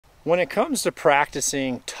When it comes to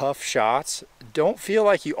practicing tough shots, don't feel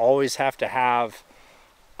like you always have to have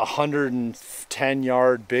a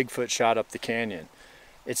 110-yard Bigfoot shot up the canyon.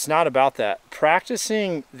 It's not about that.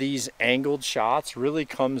 Practicing these angled shots really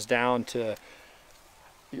comes down to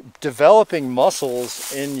developing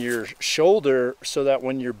muscles in your shoulder so that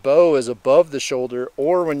when your bow is above the shoulder,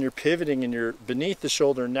 or when you're pivoting and you're beneath the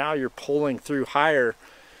shoulder, now you're pulling through higher.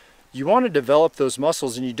 You want to develop those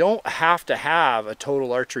muscles, and you don't have to have a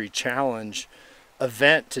total archery challenge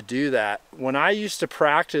event to do that. When I used to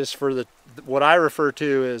practice for what I refer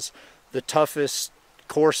to as the toughest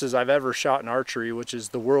courses I've ever shot in archery, which is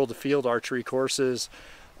the World of Field Archery courses,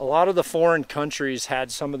 a lot of the foreign countries had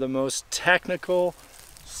some of the most technical,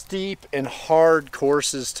 steep, and hard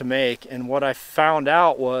courses to make. And what I found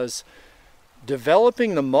out was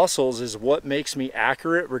developing the muscles is what makes me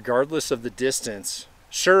accurate regardless of the distance.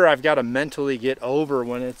 Sure, I've got to mentally get over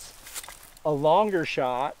when it's a longer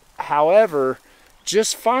shot. However,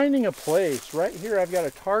 just finding a place, right here I've got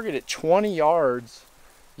a target at 20 yards.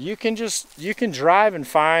 You can drive and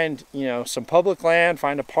find, some public land,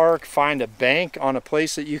 find a park, find a bank on a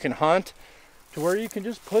place that you can hunt, to where you can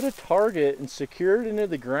just put a target and secure it into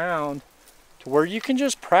the ground, to where you can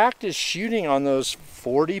just practice shooting on those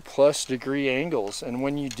 40+ degree angles. And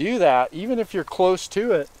when you do that, even if you're close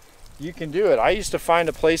to it, you can do it. I used to find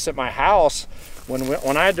a place at my house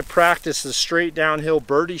when I had to practice the straight downhill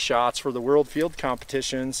birdie shots for the World Field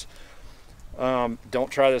competitions. Don't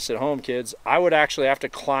try this at home, kids. I would actually have to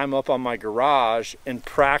climb up on my garage and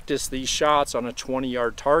practice these shots on a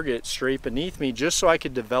 20-yard target straight beneath me, just so I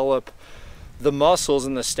could develop the muscles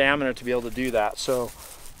and the stamina to be able to do that. So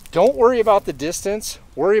don't worry about the distance,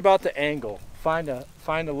 worry about the angle. Find a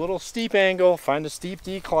little steep angle, find a steep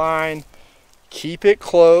decline, keep it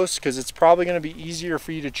close, because it's probably going to be easier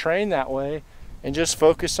for you to train that way, and just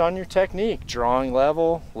focus on your technique, drawing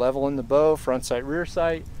level in the bow, front sight, rear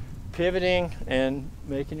sight, pivoting, and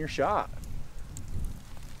making your shot.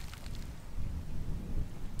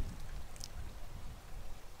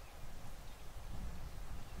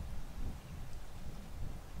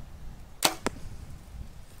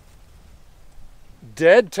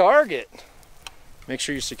 Dead target. Make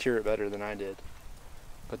sure you secure it better than I did.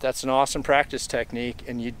 But that's an awesome practice technique,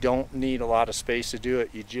 and you don't need a lot of space to do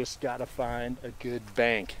it. You just got to find a good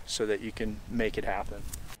bank so that you can make it happen.